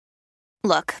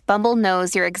Look, Bumble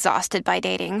knows you're exhausted by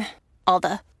dating. All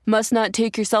the must not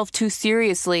take yourself too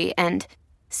seriously and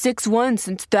 6'1"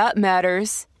 since that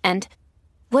matters. And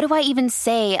what do I even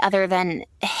say other than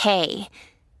hey?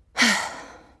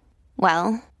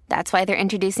 Well, that's why they're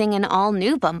introducing an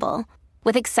all-new Bumble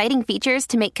with exciting features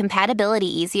to make compatibility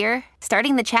easier,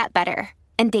 starting the chat better,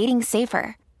 and dating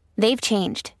safer. They've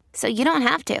changed, so you don't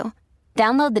have to.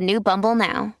 Download the new Bumble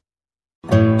now.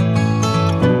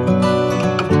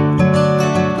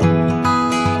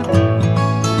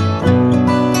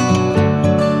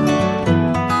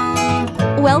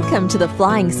 Welcome to the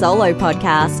Flying Solo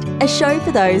Podcast, a show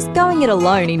for those going it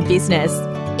alone in business.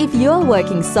 If you're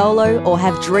working solo or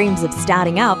have dreams of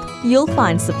starting up, you'll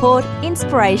find support,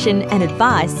 inspiration and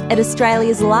advice at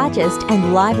Australia's largest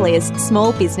and liveliest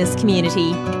small business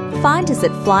community. Find us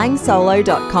at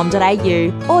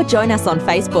flyingsolo.com.au or join us on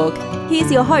Facebook.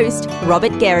 Here's your host,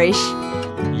 Robert Gerrish.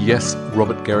 Yes,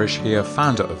 Robert Gerrish here,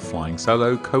 founder of Flying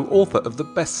Solo, co-author of the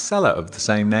bestseller of the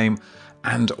same name,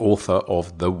 and author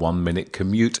of The 1 Minute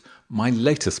Commute, my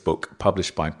latest book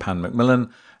published by Pan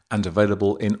Macmillan and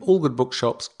available in all good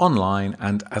bookshops, online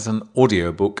and as an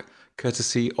audiobook,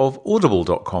 courtesy of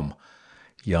audible.com.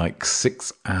 Yikes,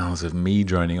 6 hours of me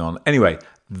droning on. Anyway,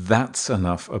 that's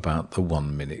enough about The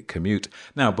 1 Minute Commute.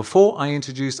 Now, before I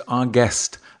introduce our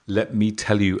guest, let me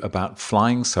tell you about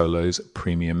Flying Solo's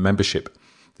premium membership.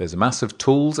 There's a mass of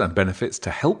tools and benefits to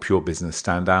help your business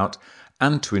stand out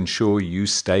and to ensure you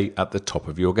stay at the top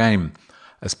of your game.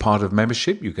 As part of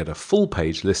membership, you get a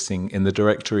full-page listing in the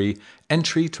directory,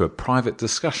 entry to a private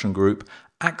discussion group,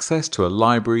 access to a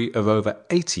library of over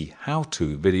 80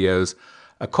 how-to videos,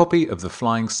 a copy of the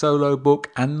Flying Solo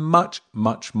book, and much,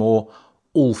 much more,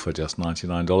 all for just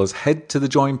 $99. Head to the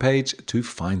join page to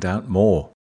find out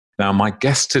more. Now, my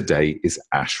guest today is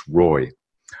Ash Roy.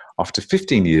 After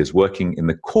 15 years working in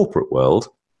the corporate world,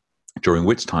 during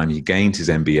which time he gained his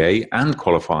MBA and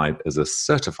qualified as a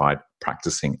certified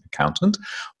practicing accountant,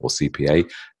 or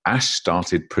CPA, Ash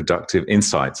started Productive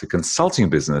Insights, a consulting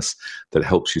business that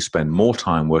helps you spend more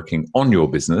time working on your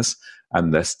business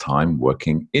and less time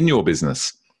working in your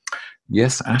business.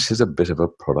 Yes, Ash is a bit of a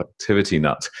productivity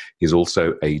nut. He's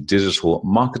also a digital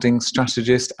marketing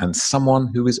strategist and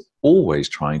someone who is always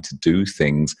trying to do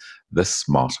things the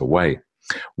smarter way.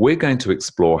 We're going to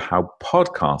explore how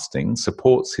podcasting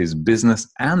supports his business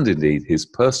and indeed his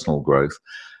personal growth.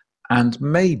 And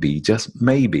maybe, just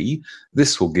maybe,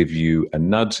 this will give you a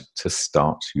nudge to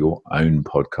start your own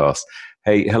podcast.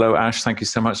 Hey, hello, Ash. Thank you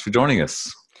so much for joining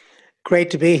us. Great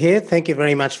to be here. Thank you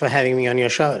very much for having me on your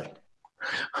show.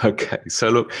 Okay. So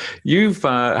look, you've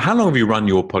how long have you run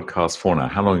your podcast for now?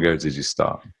 How long ago did you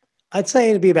start? I'd say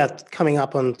it'd be about coming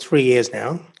up on 3 years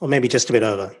now, or maybe just a bit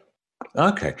over.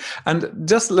 Okay. And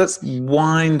just let's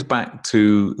wind back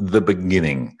to the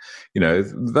beginning. You know,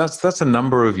 that's a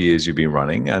number of years you've been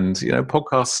running and, you know,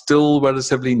 podcast's still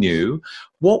relatively new.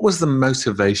 What was the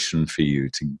motivation for you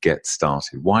to get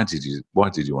started? Why did you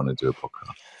want to do a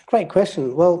podcast? Great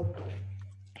question. Well,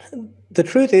 the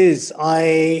truth is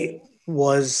I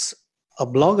was a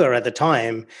blogger at the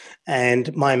time,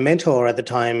 and my mentor at the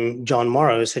time, John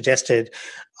Morrow, suggested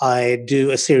I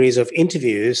do a series of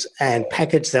interviews and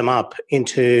package them up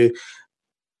into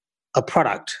a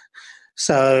product.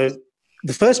 So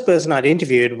the first person I'd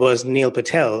interviewed was Neil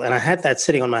Patel, and I had that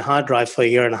sitting on my hard drive for a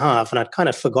year and a half, and I'd kind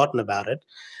of forgotten about it.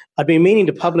 I'd been meaning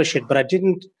to publish it, but I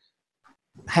didn't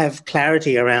have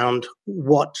clarity around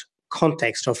what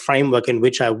context or framework in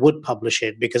which I would publish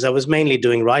it, because I was mainly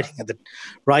doing writing at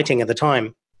the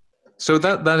time. So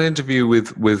that interview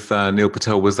with Neil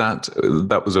Patel,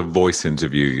 that was a voice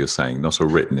interview, you're saying, not a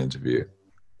written interview?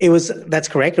 That's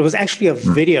correct. It was actually a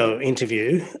video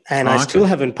interview, and I still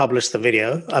haven't published the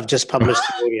video. I've just published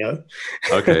the audio.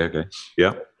 Okay.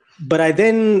 Yeah. But I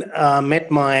then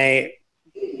met my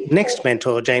next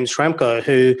mentor, James Schramko,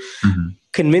 who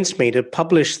convinced me to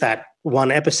publish that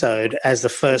one episode as the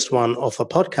first one of a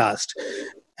podcast.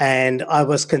 And I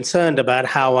was concerned about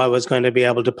how I was going to be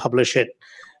able to publish it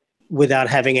without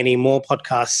having any more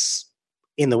podcasts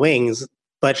in the wings.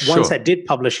 But once I did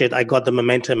publish it, I got the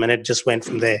momentum and it just went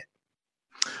from there.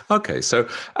 Okay. So,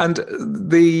 and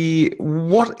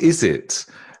what is it?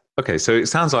 Okay. So it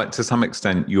sounds like to some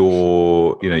extent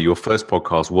your first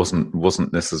podcast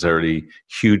wasn't necessarily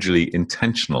hugely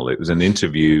intentional. It was an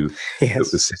interview that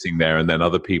was sitting there and then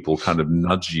other people kind of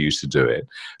nudged you to do it.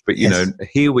 But, you know,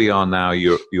 here we are now,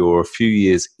 you're a few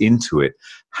years into it.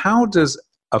 How does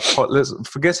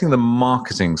forgetting the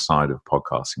marketing side of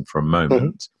podcasting for a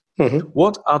moment,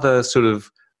 what other sort of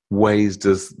ways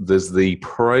does the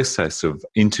process of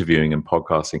interviewing and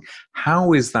podcasting,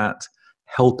 how is that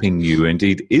helping you?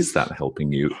 Indeed, is that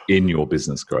helping you in your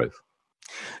business growth?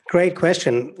 Great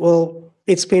question. Well,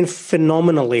 it's been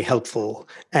phenomenally helpful.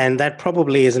 And that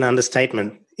probably is an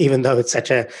understatement, even though it's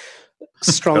such a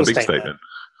strong statement.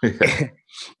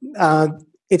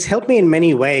 It's helped me in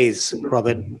many ways,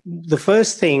 Robert. The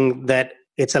first thing that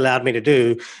it's allowed me to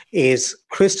do is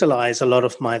crystallize a lot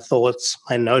of my thoughts,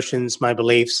 my notions, my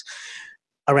beliefs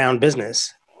around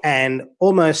business, and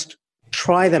almost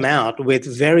try them out with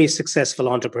very successful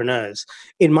entrepreneurs.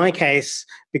 In my case,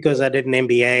 because I did an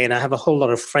MBA and I have a whole lot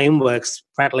of frameworks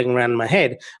rattling around in my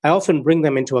head, I often bring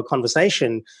them into a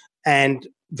conversation, and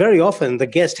very often the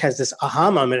guest has this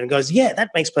aha moment and goes, yeah,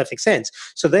 that makes perfect sense.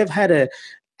 So they've had a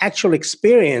actual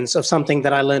experience of something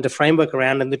that I learned a framework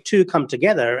around, and the two come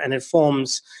together and it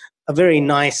forms a very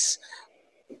nice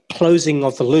closing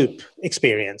of the loop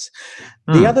experience.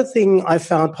 The other thing I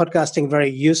found podcasting very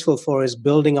useful for is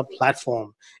building a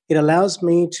platform. It allows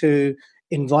me to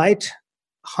invite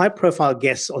high-profile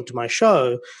guests onto my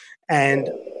show, and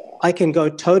I can go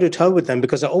toe-to-toe with them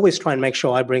because I always try and make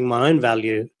sure I bring my own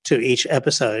value to each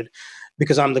episode,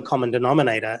 because I'm the common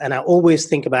denominator. And I always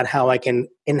think about how I can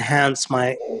enhance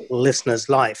my listener's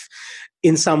life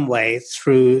in some way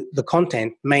through the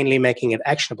content, mainly making it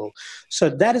actionable. So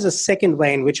that is a second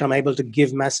way in which I'm able to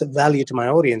give massive value to my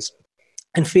audience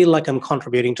and feel like I'm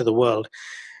contributing to the world.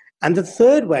 And the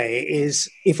third way is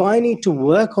if I need to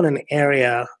work on an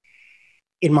area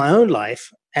in my own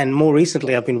life, and more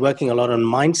recently I've been working a lot on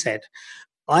mindset,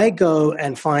 I go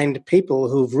and find people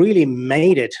who've really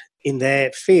made it in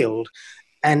their field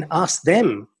and ask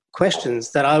them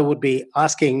questions that I would be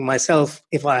asking myself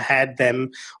if I had them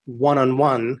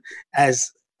one-on-one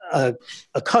as a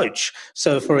coach.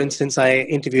 So, for instance, I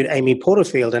interviewed Amy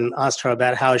Porterfield and asked her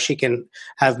about how she can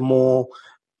have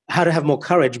how to have more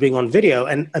courage being on video.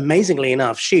 And amazingly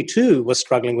enough, she too was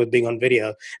struggling with being on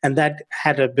video. And that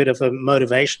had a bit of a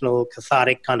motivational,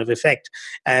 cathartic kind of effect.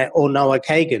 Or Noah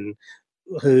Kagan,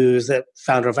 who's the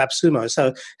founder of AppSumo.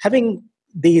 So having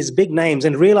these big names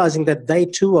and realizing that they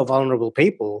too are vulnerable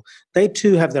people, they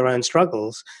too have their own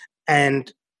struggles,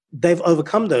 and they've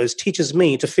overcome those, teaches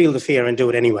me to feel the fear and do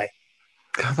it anyway.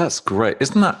 God, that's great.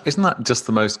 Isn't that just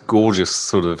the most gorgeous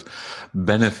sort of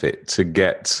benefit to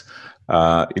get,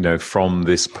 from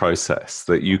this process,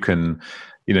 that you can,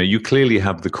 you clearly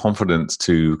have the confidence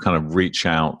to kind of reach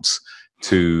out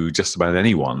to just about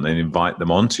anyone and invite them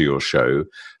onto your show,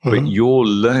 but you're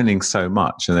learning so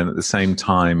much. And then at the same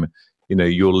time,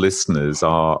 your listeners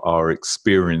are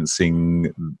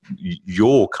experiencing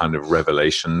your kind of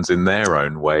revelations in their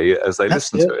own way as they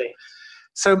listen to it.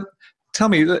 So tell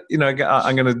me,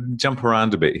 I'm going to jump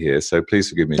around a bit here, so please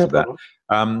forgive me for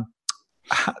that.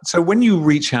 So when you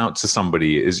reach out to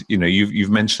somebody, you've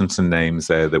mentioned some names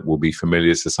there that will be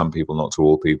familiar to some people, not to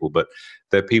all people, but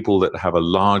they're people that have a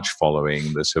large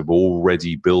following, that have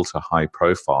already built a high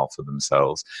profile for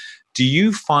themselves. Do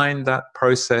you find that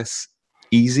process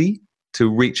easy to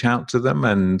reach out to them,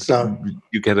 and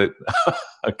you get it?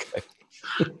 Okay.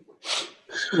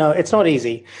 No, it's not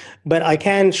easy, but I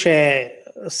can share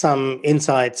some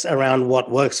insights around what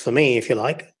works for me, if you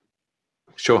like.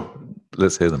 Sure.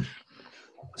 Let's hear them.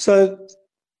 So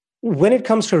when it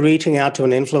comes to reaching out to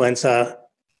an influencer,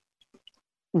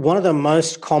 one of the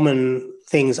most common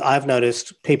things I've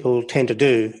noticed people tend to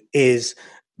do is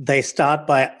they start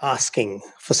by asking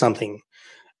for something.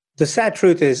 The sad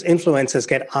truth is influencers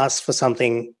get asked for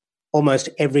something almost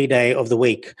every day of the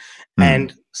week.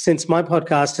 And since my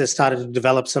podcast has started to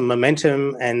develop some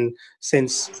momentum, and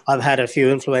since I've had a few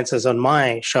influencers on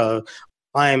my show,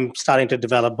 I'm starting to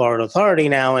develop borrowed authority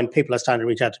now, and people are starting to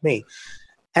reach out to me.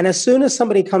 And as soon as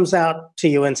somebody comes out to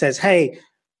you and says, hey,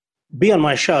 be on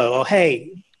my show, or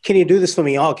hey, can you do this for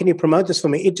me? Oh, can you promote this for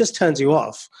me? It just turns you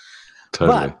off.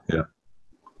 Totally, yeah.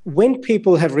 When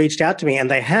people have reached out to me, and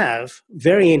they have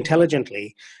very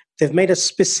intelligently, they've made a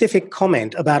specific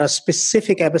comment about a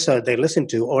specific episode they listened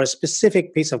to or a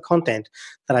specific piece of content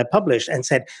that I published and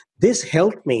said, this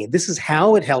helped me. This is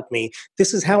how it helped me.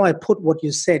 This is how I put what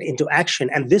you said into action.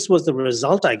 And this was the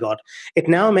result I got. It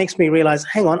now makes me realize,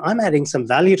 hang on, I'm adding some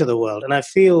value to the world. And I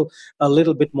feel a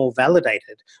little bit more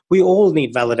validated. We all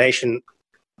need validation,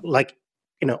 like,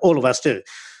 all of us do.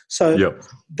 So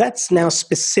that's now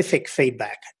specific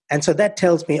feedback. And so that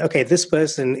tells me, okay, this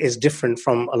person is different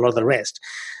from a lot of the rest.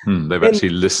 They've actually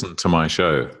listened to my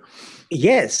show.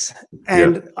 Yes.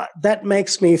 And that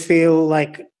makes me feel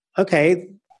like, okay,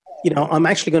 I'm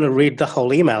actually going to read the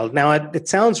whole email. Now, it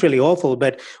sounds really awful,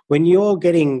 but when you're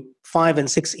getting 5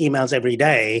 and 6 emails every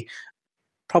day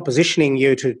propositioning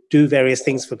you to do various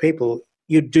things for people,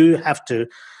 you do have to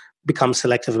become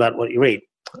selective about what you read.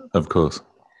 Of course.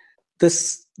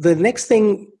 the next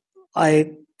thing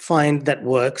I find that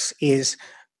works is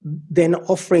then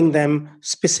offering them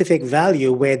specific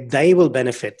value where they will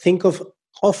benefit. Think of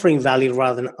offering value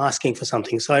rather than asking for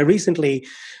something. So I recently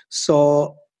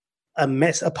saw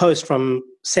a post from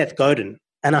Seth Godin,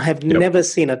 and I have never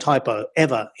seen a typo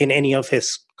ever in any of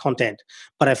his content,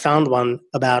 but I found one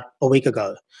about a week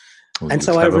ago. Well, and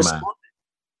so I responded.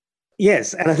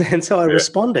 Yes, and so I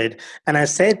responded, and I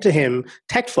said to him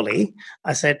tactfully,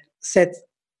 I said, Seth,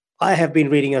 I have been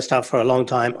reading your stuff for a long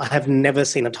time. I have never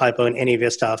seen a typo in any of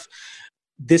your stuff.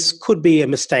 This could be a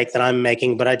mistake that I'm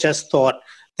making, but I just thought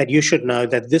that you should know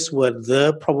that this word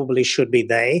 "the" probably should be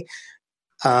 "they."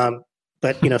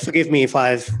 But forgive me if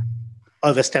I've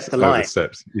overstepped the line.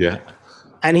 Overstepped, yeah.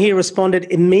 And he responded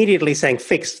immediately saying,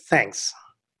 "Fixed, thanks."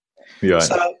 Yeah.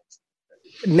 So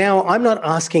now I'm not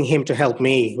asking him to help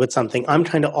me with something. I'm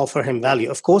trying to offer him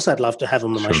value. Of course, I'd love to have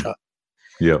him on my show.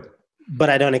 Yeah. But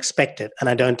I don't expect it, and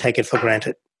I don't take it for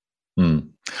granted.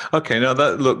 Okay, now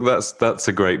that's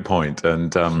a great point,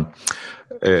 and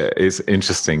it's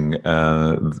interesting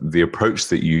the approach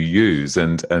that you use,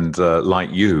 and like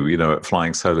you, at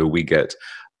Flying Solo, we get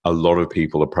a lot of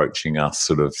people approaching us,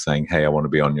 sort of saying, "Hey, I want to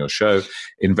be on your show."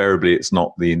 Invariably, it's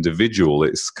not the individual;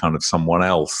 it's kind of someone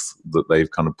else that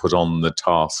they've kind of put on the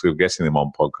task of getting them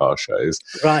on podcast shows,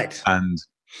 right? And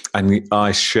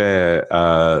I share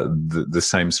the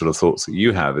same sort of thoughts that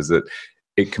you have, is that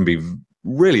it can be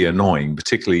really annoying,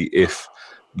 particularly if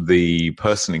the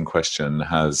person in question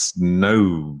has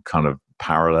no kind of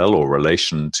parallel or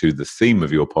relation to the theme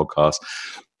of your podcast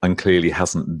and clearly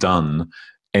hasn't done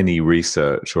any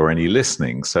research or any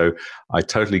listening. So I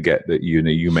totally get that,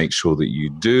 you make sure that you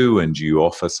do and you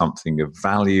offer something of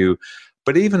value.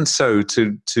 But even so,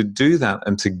 to do that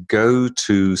and to go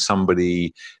to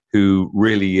somebody who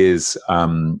really is,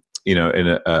 in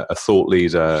a thought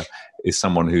leader, is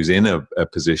someone who's in a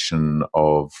position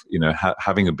of,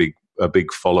 having a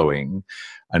big following,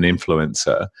 an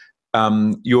influencer,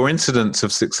 your incidence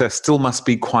of success still must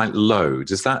be quite low.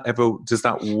 Does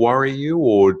that worry you,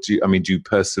 or do you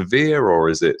persevere, or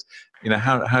is it,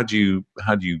 how do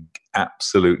you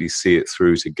absolutely see it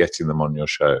through to getting them on your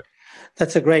show?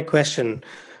 That's a great question.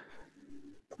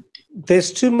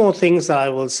 There's two more things that I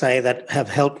will say that have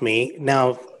helped me.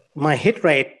 Now, my hit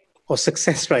rate or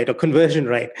success rate or conversion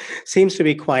rate seems to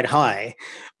be quite high,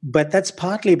 but that's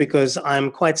partly because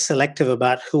I'm quite selective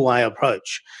about who I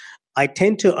approach. I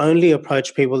tend to only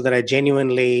approach people that I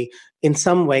genuinely, in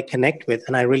some way, connect with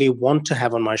and I really want to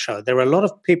have on my show. There are a lot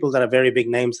of people that are very big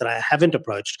names that I haven't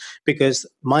approached because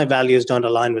my values don't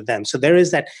align with them. So there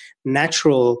is that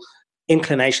natural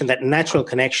inclination, that natural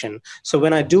connection. So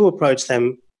when I do approach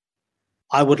them,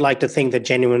 I would like to think that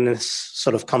genuineness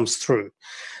sort of comes through.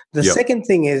 The second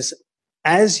thing is,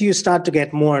 as you start to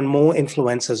get more and more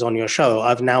influencers on your show,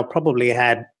 I've now probably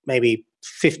had maybe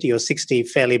 50 or 60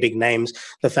 fairly big names,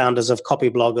 the founders of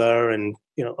Copyblogger and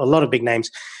a lot of big names.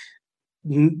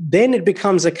 Then it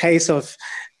becomes a case of,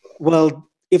 well,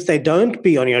 if they don't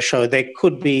be on your show, they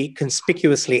could be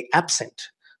conspicuously absent.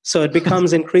 So it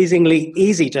becomes increasingly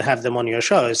easy to have them on your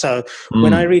show. So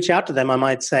when I reach out to them, I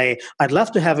might say, I'd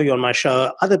love to have you on my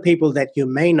show. Other people that you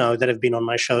may know that have been on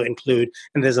my show include,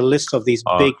 and there's a list of these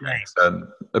big names.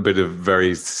 A bit of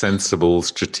very sensible,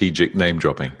 strategic name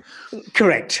dropping.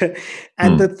 Correct.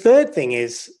 And the third thing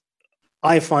is,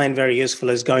 I find very useful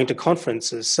is going to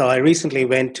conferences. So I recently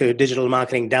went to Digital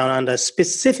Marketing Down Under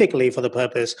specifically for the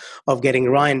purpose of getting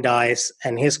Ryan Deiss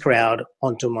and his crowd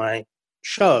onto my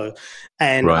show.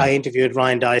 And I interviewed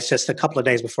Ryan Deiss just a couple of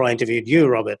days before I interviewed you,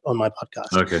 Robert, on my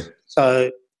podcast. Okay. So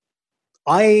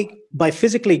by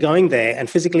physically going there and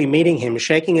physically meeting him,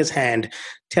 shaking his hand,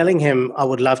 telling him I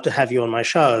would love to have you on my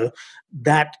show,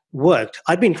 that worked.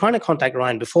 I'd been trying to contact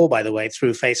Ryan before, by the way,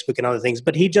 through Facebook and other things,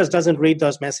 but he just doesn't read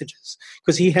those messages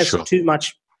because he has too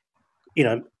much,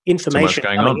 information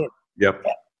going on. Yep.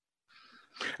 Yeah.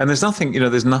 And there's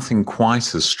nothing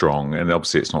quite as strong, and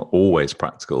obviously it's not always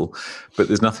practical, but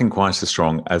there's nothing quite as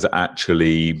strong as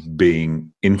actually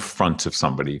being in front of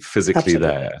somebody, physically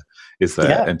there, is there?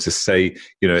 Yeah. And to say,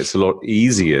 it's a lot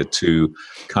easier to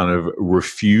kind of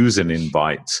refuse an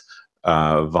invite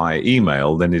via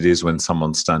email than it is when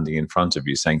someone's standing in front of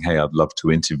you saying, "Hey, I'd love to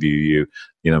interview you.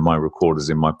 My recorder's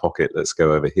in my pocket. Let's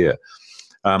go over here."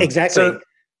 Exactly.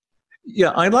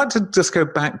 Yeah, I'd like to just go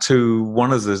back to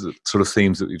one of the sort of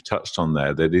themes that we've touched on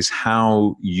there. That is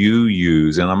how you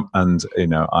use, I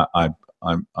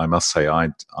must say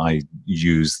I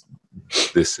use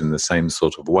this in the same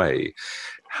sort of way.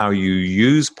 How you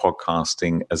use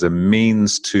podcasting as a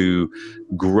means to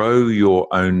grow your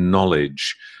own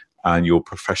knowledge and your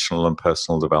professional and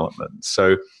personal development.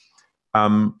 So,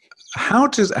 how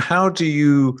do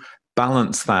you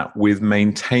balance that with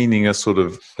maintaining a sort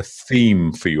of a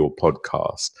theme for your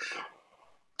podcast?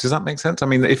 Does that make sense? I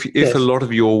mean, if Yes. a lot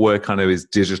of your work kind of is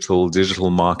digital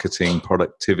marketing,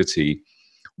 productivity,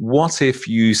 what if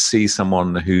you see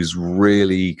someone who's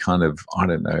really kind of, I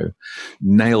don't know,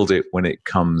 nailed it when it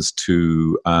comes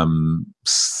to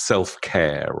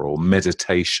self-care or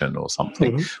meditation or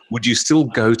something? Mm-hmm. Would you still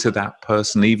go to that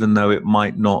person even though it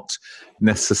might not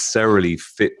necessarily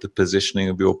fit the positioning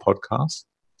of your podcast?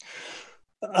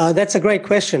 That's a great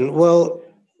question. Well,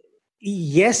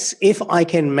 yes, if I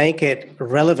can make it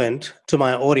relevant to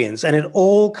my audience, and it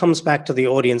all comes back to the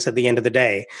audience at the end of the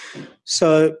day.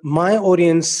 So my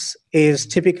audience is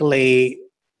typically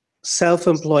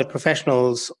self-employed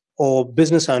professionals or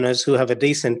business owners who have a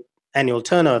decent annual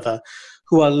turnover,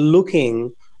 who are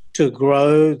looking to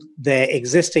grow their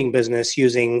existing business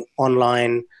using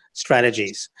online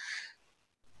strategies.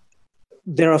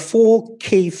 There are 4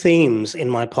 key themes in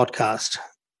my podcast.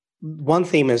 One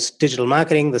theme is digital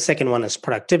marketing. The second one is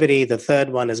productivity. The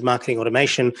third one is marketing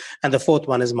automation. And the fourth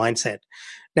one is mindset.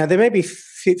 Now, there may be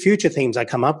future themes I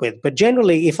come up with, but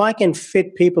generally, if I can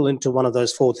fit people into one of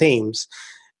those 4 themes,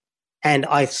 and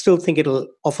I still think it'll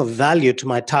offer value to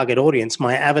my target audience,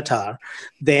 my avatar,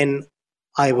 then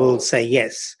I will say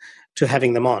yes to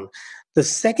having them on. The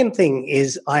second thing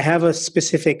is I have a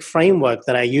specific framework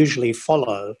that I usually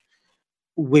follow,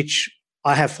 which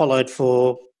I have followed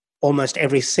for almost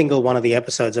every single one of the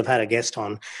episodes I've had a guest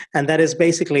on. And that is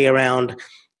basically around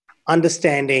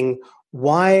understanding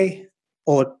why,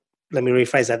 or let me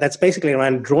rephrase that. That's basically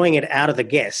around drawing it out of the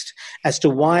guest as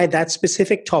to why that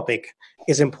specific topic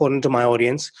is important to my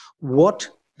audience, what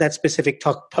that specific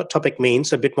topic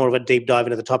means, a bit more of a deep dive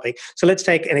into the topic. So let's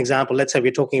take an example. Let's say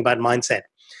we're talking about mindset.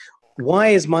 Why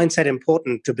is mindset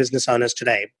important to business owners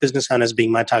today? Business owners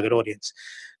being my target audience.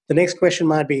 The next question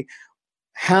might be,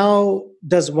 how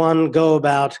does one go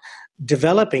about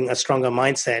developing a stronger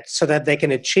mindset so that they can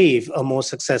achieve a more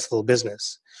successful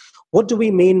business? What do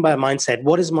we mean by mindset?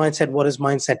 What is mindset? What is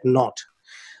mindset not?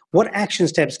 What action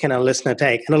steps can a listener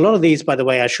take? And a lot of these, by the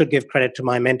way, I should give credit to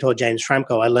my mentor, James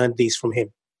Framko. I learned these from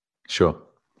him. Sure.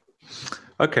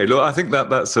 Okay, look, I think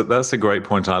that's a great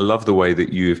point. I love the way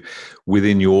that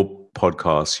within your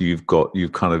podcast,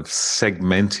 you've kind of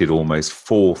segmented almost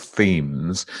 4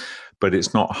 themes. But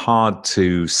it's not hard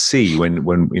to see when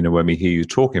we hear you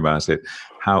talking about it,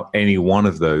 how any one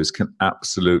of those can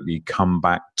absolutely come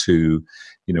back to,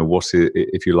 what,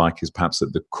 if you like, is perhaps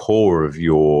at the core of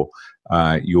your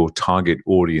target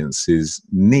audience's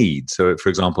need. So, for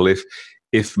example,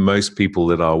 if most people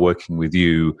that are working with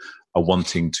you are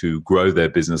wanting to grow their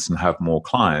business and have more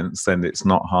clients, then it's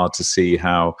not hard to see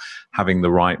how having the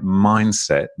right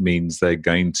mindset means they're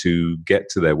going to get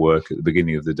to their work at the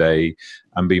beginning of the day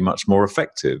and be much more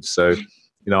effective. So,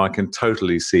 I can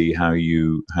totally see how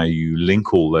you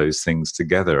link all those things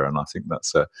together, and I think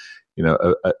that's a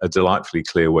delightfully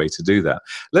clear way to do that.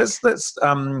 Let's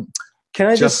can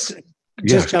I just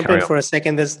jump in for a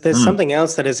second? There's something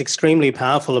else that is extremely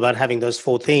powerful about having those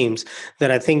 4 themes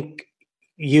that I think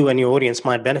you and your audience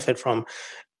might benefit from.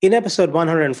 In episode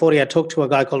 140, I talked to a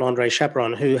guy called Andre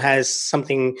Chaperon who has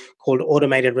something called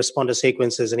automated responder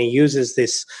sequences, and he uses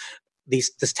this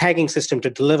tagging system to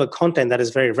deliver content that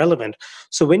is very relevant.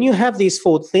 So when you have these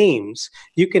 4 themes,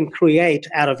 you can create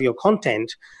out of your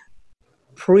content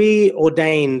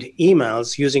preordained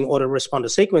emails using autoresponder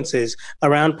sequences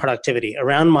around productivity,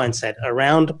 around mindset,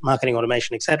 around marketing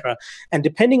automation, etc. And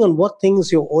depending on what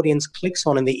things your audience clicks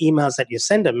on in the emails that you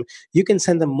send them, you can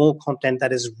send them more content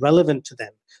that is relevant to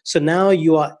them. So now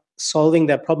you are solving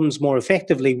their problems more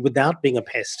effectively without being a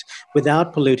pest,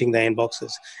 without polluting their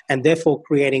inboxes, and therefore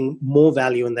creating more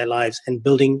value in their lives and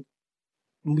building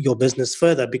your business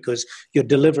further because you're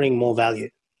delivering more value.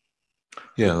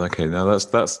 Yeah, okay. Now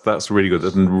that's really good.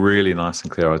 That's really nice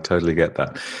and clear. I totally get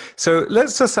that. So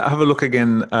let's just have a look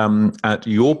again at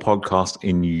your podcast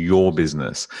in your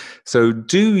business. So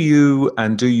do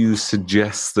you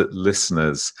suggest that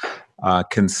listeners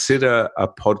consider a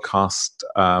podcast,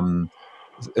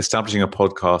 establishing a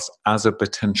podcast as a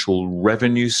potential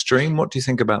revenue stream? What do you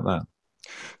think about that?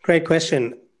 Great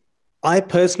question. I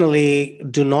personally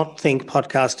do not think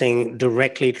podcasting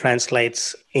directly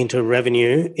translates into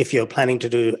revenue if you're planning to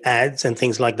do ads and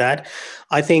things like that.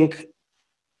 I think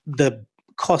the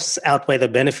costs outweigh the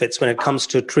benefits when it comes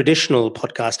to traditional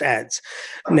podcast ads.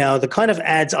 Now, the kind of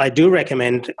ads I do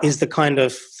recommend is the kind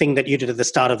of thing that you did at the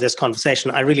start of this conversation.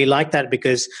 I really like that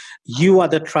because you are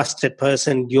the trusted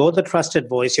person, you're the trusted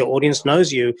voice, your audience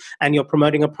knows you, and you're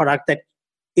promoting a product that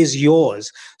is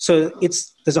yours. So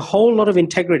there's a whole lot of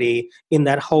integrity in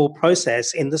that whole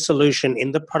process, in the solution,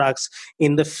 in the products,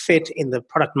 in the fit, in the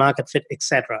product market fit,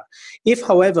 etc. If,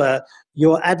 however,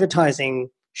 you're advertising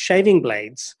shaving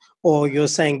blades, or you're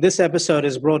saying this episode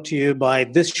is brought to you by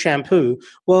this shampoo,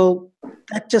 well,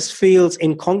 that just feels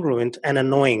incongruent and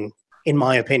annoying, in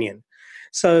my opinion.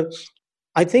 So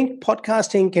I think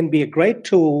podcasting can be a great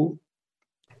tool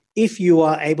if you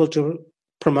are able to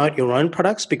promote your own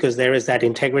products, because there is that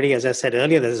integrity, as I said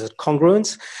earlier, there's a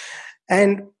congruence.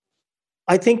 And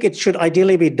I think it should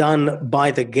ideally be done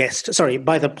by the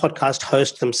podcast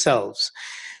host themselves.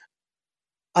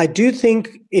 I do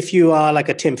think if you are like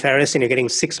a Tim Ferriss and you're getting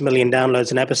 6 million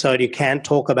downloads an episode, you can't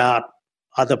talk about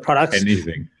other products.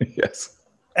 Anything, yes.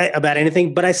 About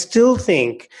anything. But I still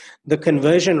think the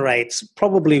conversion rates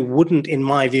probably wouldn't, in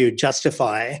my view,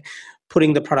 justify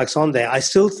putting the products on there. I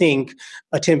still think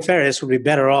a Tim Ferriss would be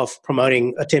better off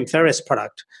promoting a Tim Ferriss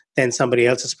product than somebody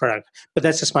else's product. But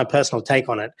that's just my personal take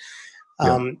on it.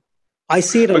 Yeah. I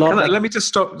see it a lot. Let me just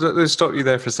stop you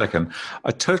there for a second.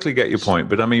 I totally get your point,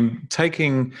 but I mean,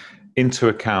 taking into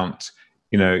account,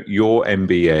 your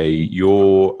MBA,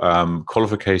 your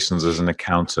qualifications as an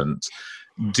accountant,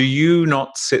 do you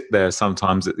not sit there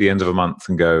sometimes at the end of a month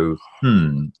and go,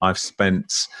 I've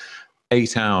spent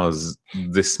 8 hours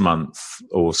this month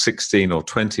or 16 or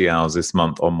 20 hours this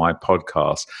month on my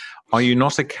podcast? Are you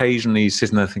not occasionally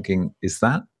sitting there thinking,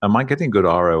 am I getting good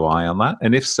ROI on that?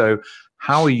 And if so,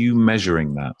 how are you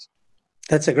measuring that?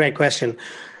 That's a great question.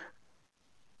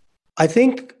 I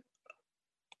think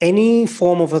any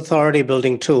form of authority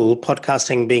building tool,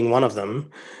 podcasting being one of them,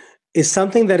 is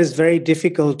something that is very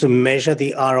difficult to measure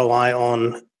the ROI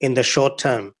on in the short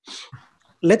term.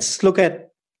 Let's look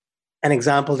at an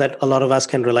example that a lot of us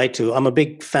can relate to. I'm a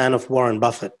big fan of Warren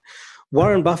Buffett.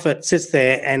 Warren Buffett sits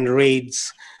there and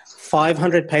reads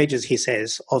 500 pages, he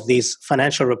says, of these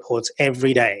financial reports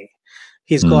every day.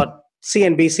 He's got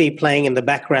CNBC playing in the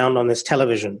background on his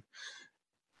television.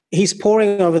 He's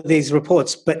poring over these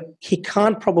reports, but he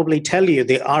can't probably tell you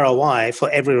the ROI for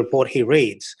every report he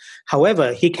reads.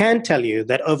 However, he can tell you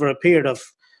that over a period of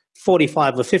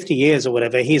 45 or 50 years or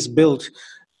whatever, he's built,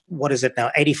 what is it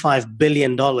now, $85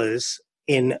 billion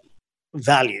in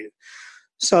value.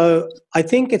 So I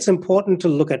think it's important to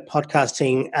look at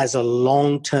podcasting as a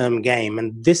long-term game,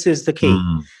 and this is the key.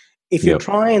 If you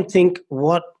try and think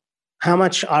how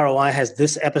much ROI has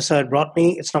this episode brought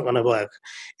me, it's not going to work.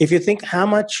 If you think how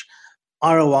much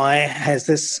ROI has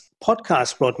this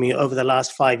podcast brought me over the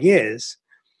last 5 years,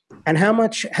 and how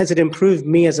much has it improved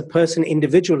me as a person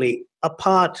individually,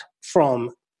 apart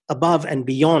from, above and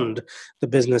beyond the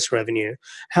business revenue,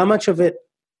 how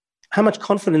much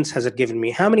confidence has it given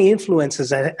me? How many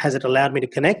influencers has it allowed me to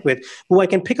connect with who I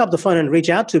can pick up the phone and reach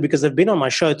out to because they've been on my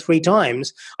show 3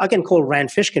 times? I can call Rand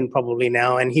Fishkin probably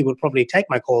now, and he would probably take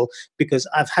my call because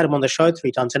I've had him on the show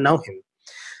 3 times and know him.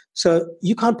 So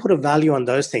you can't put a value on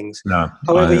those things. No.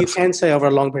 However, you can say over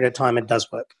a long period of time it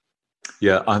does work.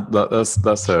 Yeah,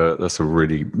 that's a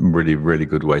really, really, really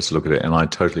good way to look at it, and I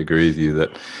totally agree with you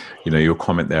that your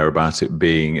comment there about it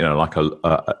being like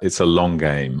it's a long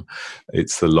game,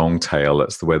 it's the long tail.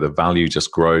 That's the where the value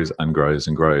just grows and grows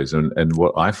and grows. And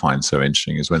what I find so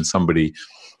interesting is when somebody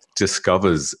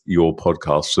discovers your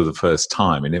podcast for the first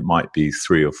time, and it might be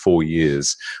 3 or 4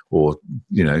 years or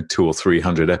 200 or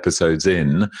 300 episodes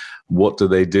in, what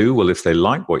do? Well, if they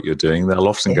like what you're doing, they'll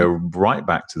often go right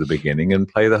back to the beginning and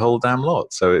play the whole damn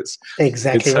lot. So it's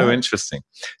so interesting.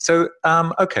 So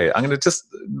okay, I'm going to just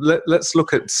let's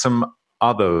look at some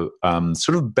other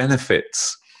sort of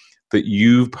benefits that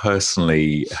you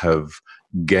personally have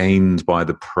gained by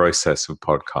the process of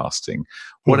podcasting.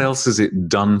 What else has it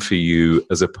done for you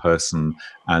as a person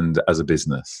and as a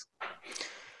business?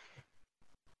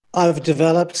 I've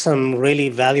developed some really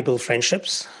valuable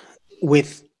friendships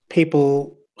with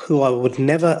people who I would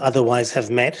never otherwise have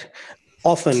met,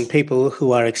 often people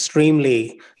who are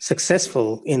extremely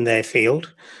successful in their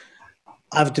field.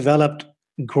 I've developed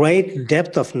great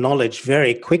depth of knowledge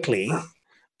very quickly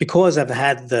because I've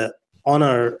had the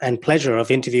honor and pleasure of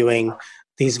interviewing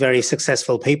these very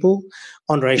successful people.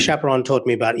 Andre Chaperon taught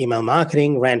me about email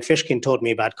marketing. Rand Fishkin taught me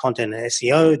about content and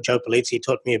SEO. Joe Polizzi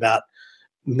taught me about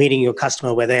meeting your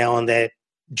customer where they are on their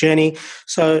journey.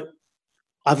 So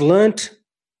I've learned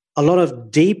a lot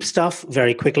of deep stuff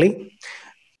very quickly.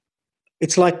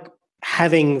 It's like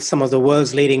having some of the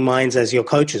world's leading minds as your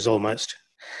coaches almost.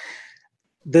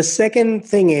 The second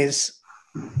thing is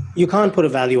you can't put a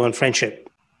value on friendship,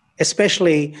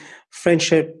 especially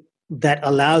friendship that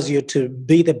allows you to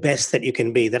be the best that you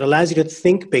can be, that allows you to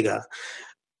think bigger.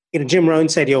 Jim Rohn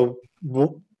said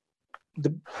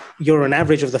you're an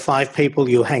average of the 5 people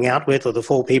you hang out with, or the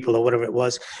 4 people, or whatever it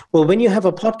was. Well, when you have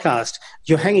a podcast,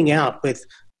 you're hanging out with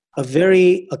a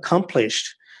very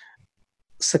accomplished,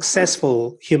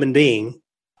 successful human being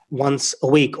once a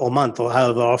week or month, or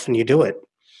however often you do it.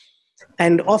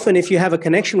 And often, if you have a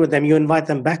connection with them, you invite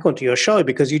them back onto your show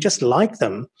because you just like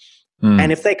them.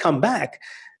 And if they come back,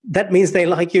 that means they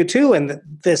like you too. And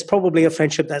there's probably a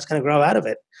friendship that's going to grow out of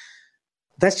it.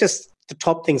 That's just the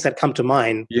top things that come to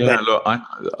mind. Yeah, look,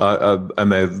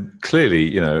 and they're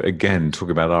clearly, again,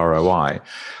 talking about ROI.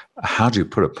 How do you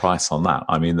put a price on that?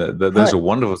 I mean, those are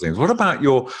wonderful things. What about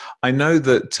I know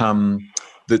that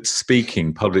that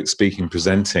speaking, public speaking,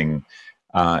 presenting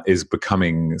is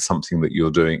becoming something that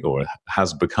you're doing, or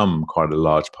has become quite a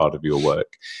large part of your work.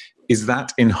 Is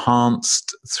that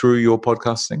enhanced through your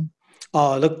podcasting?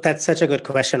 Oh, look, that's such a good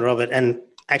question, Robert. And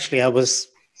actually,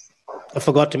 I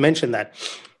forgot to mention that.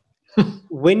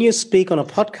 When you speak on a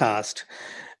podcast,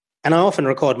 and I often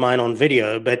record mine on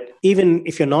video, but even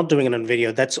if you're not doing it on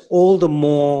video, that's all the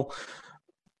more,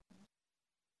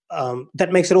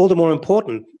 that makes it all the more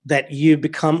important that you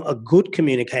become a good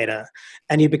communicator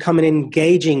and you become an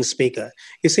engaging speaker.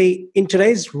 You see, in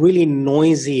today's really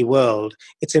noisy world,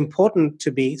 it's important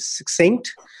to be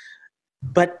succinct,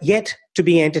 but yet to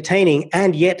be entertaining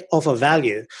and yet offer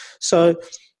value. So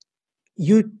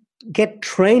you get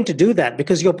trained to do that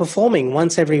because you're performing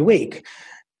once every week.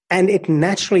 And it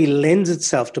naturally lends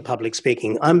itself to public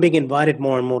speaking. I'm being invited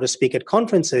more and more to speak at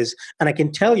conferences, and I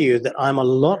can tell you that I'm a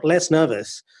lot less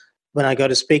nervous when I go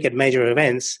to speak at major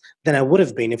events than I would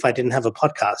have been if I didn't have a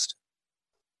podcast.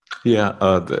 Yeah,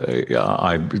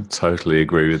 I totally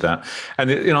agree with that.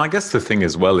 And I guess the thing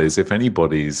as well is, if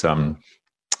anybody's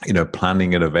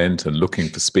planning an event and looking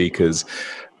for speakers,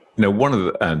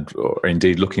 or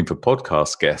indeed looking for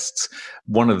podcast guests,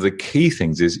 one of the key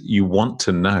things is you want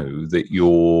to know that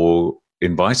you're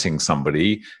inviting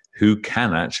somebody who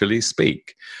can actually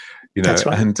speak. That's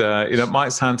right. And it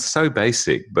might sound so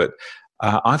basic, but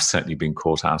I've certainly been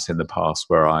caught out in the past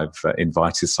where I've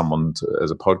invited someone as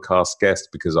a podcast guest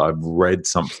because I've read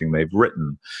something they've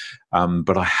written,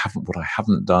 but I haven't. What I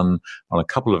haven't done on a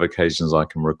couple of occasions I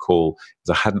can recall is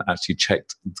I hadn't actually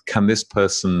checked, can this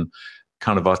person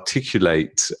kind of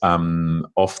articulate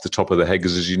off the top of the head,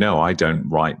 because as you know, I don't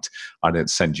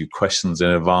send you questions in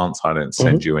advance. I don't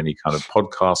send you any kind of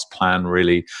podcast plan,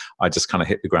 really. I just kind of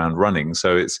hit the ground running.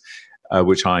 So it's,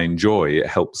 which I enjoy. It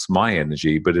helps my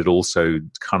energy, but it also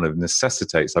kind of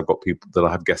necessitates, I've got people that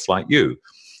I have guests like you,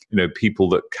 people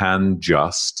that can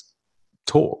just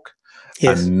talk.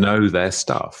 Yes. And know their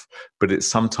stuff. But it's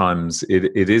sometimes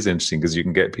it is interesting because you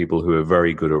can get people who are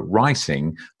very good at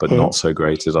writing, but not so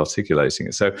great at articulating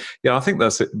it. So yeah, I think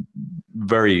that's a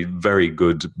very, very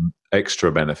good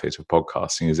extra benefit of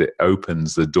podcasting, is it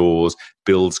opens the doors,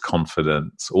 builds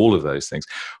confidence, all of those things.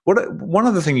 One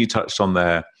other thing you touched on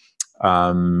there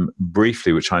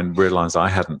briefly, which I realized I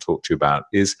hadn't talked to you about,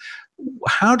 is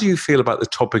how do you feel about the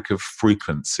topic of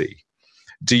frequency?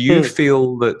 Do you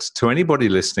feel that, to anybody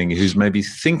listening who's maybe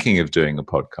thinking of doing a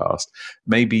podcast,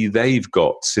 maybe they've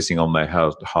got sitting on their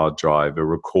hard drive a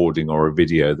recording or a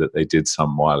video that they did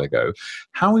some while ago?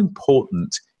 How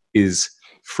important is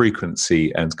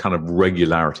frequency and kind of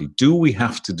regularity? Do we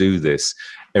have to do this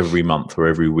every month or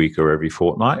every week or every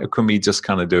fortnight, or can we just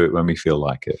kind of do it when we feel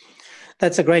like it?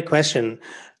 That's a great question.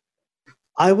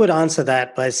 I would answer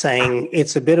that by saying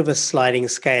it's a bit of a sliding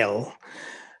scale.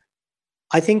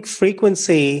 I think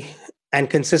frequency and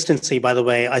consistency, by the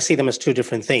way, I see them as two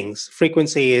different things.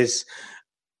 Frequency is,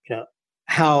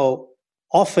 how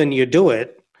often you do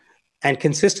it, and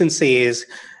consistency is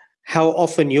how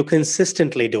often you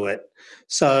consistently do it.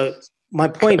 So my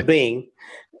point being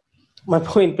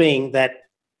that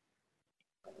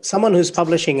someone who's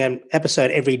publishing an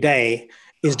episode every day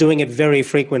is doing it very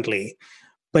frequently.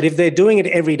 But if they're doing it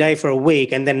every day for a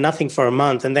week and then nothing for a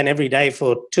month and then every day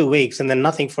for 2 weeks and then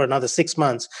nothing for another 6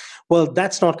 months, well,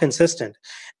 that's not consistent.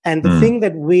 And the thing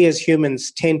that we as humans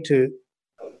tend to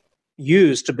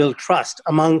use to build trust,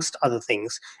 amongst other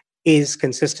things, is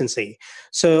consistency.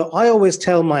 So I always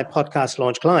tell my podcast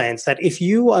launch clients that if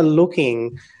you are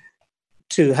looking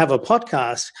to have a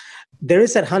podcast, there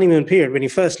is that honeymoon period when you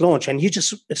first launch and you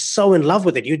just are so in love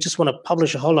with it. You just want to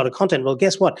publish a whole lot of content. Well,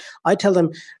 guess what? I tell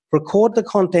them, record the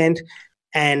content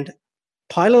and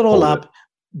pile it all up,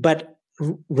 but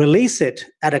release it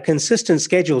at a consistent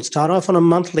schedule. Start off on a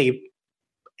monthly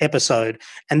episode.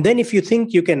 And then if you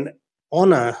think you can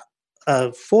honor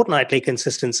a fortnightly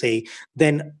consistency,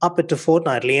 then up it to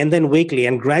fortnightly and then weekly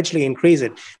and gradually increase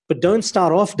it. But don't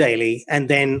start off daily and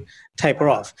then taper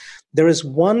off. There is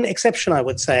one exception, I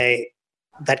would say,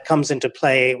 that comes into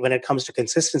play when it comes to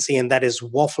consistency, and that is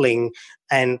waffling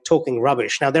and talking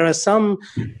rubbish. Now, there are some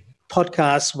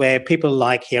podcasts where people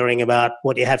like hearing about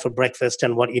what you had for breakfast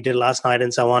and what you did last night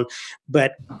and so on,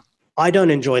 but I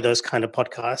don't enjoy those kind of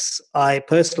podcasts. I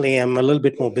personally am a little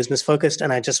bit more business focused,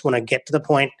 and I just want to get to the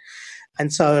point.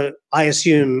 And so I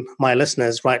assume my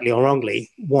listeners, rightly or wrongly,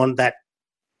 want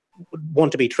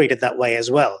to be treated that way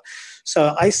as well.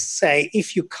 So I say,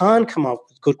 if you can't come up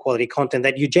with good quality content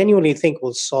that you genuinely think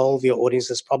will solve your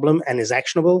audience's problem and is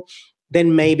actionable,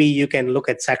 then maybe you can look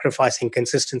at sacrificing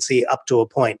consistency up to a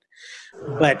point.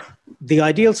 But the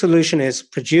ideal solution is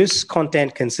produce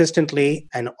content consistently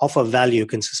and offer value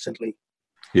consistently.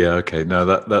 Yeah, okay. No,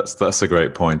 that's a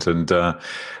great point. And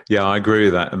yeah, I agree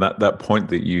with that. And that point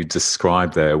that you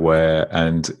described there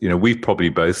we've probably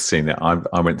both seen it.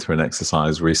 I went through an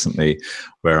exercise recently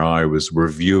where I was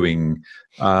reviewing,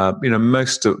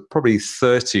 most of probably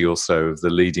 30 or so of the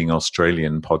leading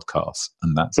Australian podcasts.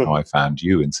 And that's how I found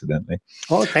you, incidentally.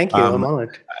 Oh, thank you. I'm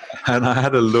honored. And I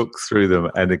had a look through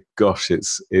them, and gosh,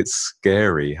 it's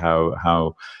scary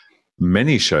how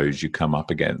many shows you come up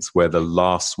against where the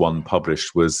last one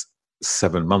published was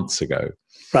 7 months ago.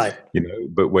 Right.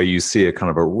 But where you see a kind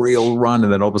of a real run,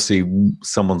 and then obviously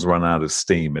someone's run out of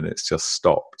steam and it's just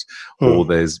stopped, or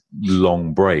there's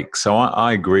long breaks. So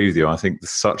I agree with you. I think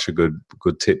such a good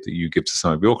tip that you give to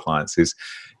some of your clients is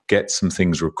get some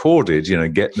things recorded,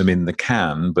 get them in the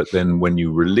can, but then when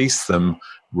you release them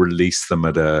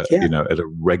at a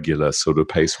regular sort of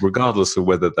pace, regardless of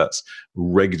whether that's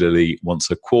regularly once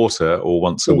a quarter or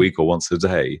once a week or once a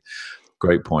day.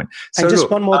 Great point. So and just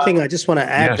one more thing I just want to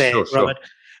add there, Robert.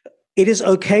 It is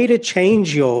okay to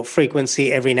change your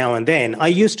frequency every now and then. I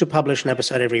used to publish an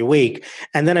episode every week,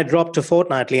 and then I dropped to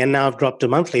fortnightly, and now I've dropped to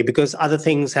monthly because other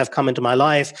things have come into my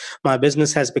life. My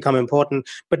business has become important.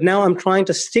 But now I'm trying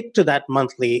to stick to that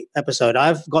monthly episode.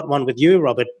 I've got one with you,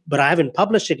 Robert, but I haven't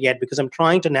published it yet because I'm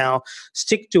trying to now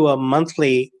stick to a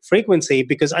monthly frequency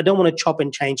because I don't want to chop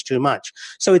and change too much.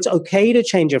 So it's okay to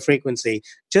change your frequency.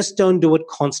 Just don't do it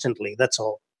constantly. That's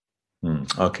all.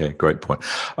 Okay, great point.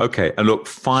 Okay, and look,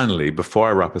 finally, before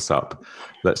I wrap us up,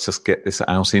 let's just get this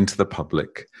out into the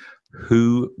public.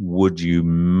 Who would you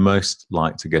most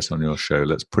like to get on your show?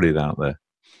 Let's put it out there.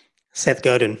 Seth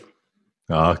Godin.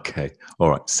 Okay,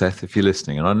 all right. Seth, if you're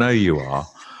listening, and I know you are,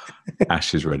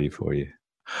 Ash is ready for you.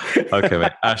 Okay,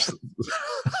 mate. Ash,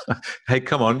 hey,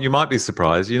 come on. You might be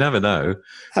surprised. You never know.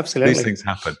 Absolutely. These things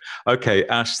happen. Okay,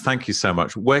 Ash, thank you so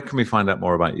much. Where can we find out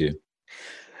more about you?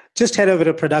 Just head over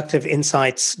to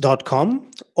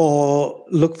productiveinsights.com or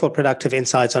look for Productive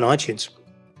Insights on iTunes.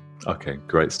 Okay,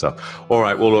 great stuff. All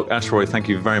right. Well, look, Ash Roy, thank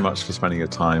you very much for spending your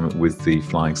time with the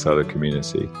Flying Solo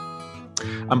community.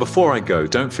 And before I go,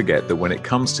 don't forget that when it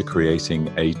comes to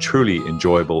creating a truly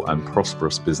enjoyable and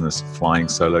prosperous business, Flying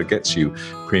Solo gets you.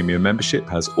 Premium membership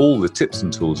has all the tips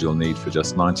and tools you'll need for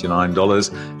just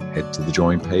 $99. Head to the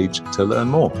join page to learn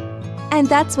more. And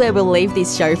that's where we'll leave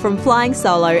this show from Flying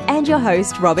Solo and your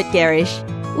host, Robert Gerrish.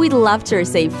 We'd love to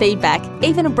receive feedback,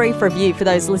 even a brief review for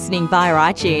those listening via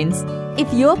iTunes.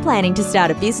 If you're planning to start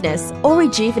a business or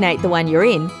rejuvenate the one you're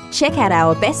in, check out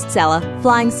our bestseller,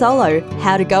 Flying Solo,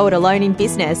 How to Go It Alone in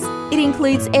Business. It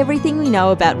includes everything we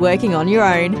know about working on your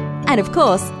own. And of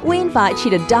course, we invite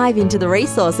you to dive into the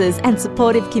resources and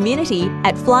supportive community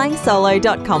at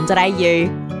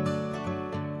flyingsolo.com.au.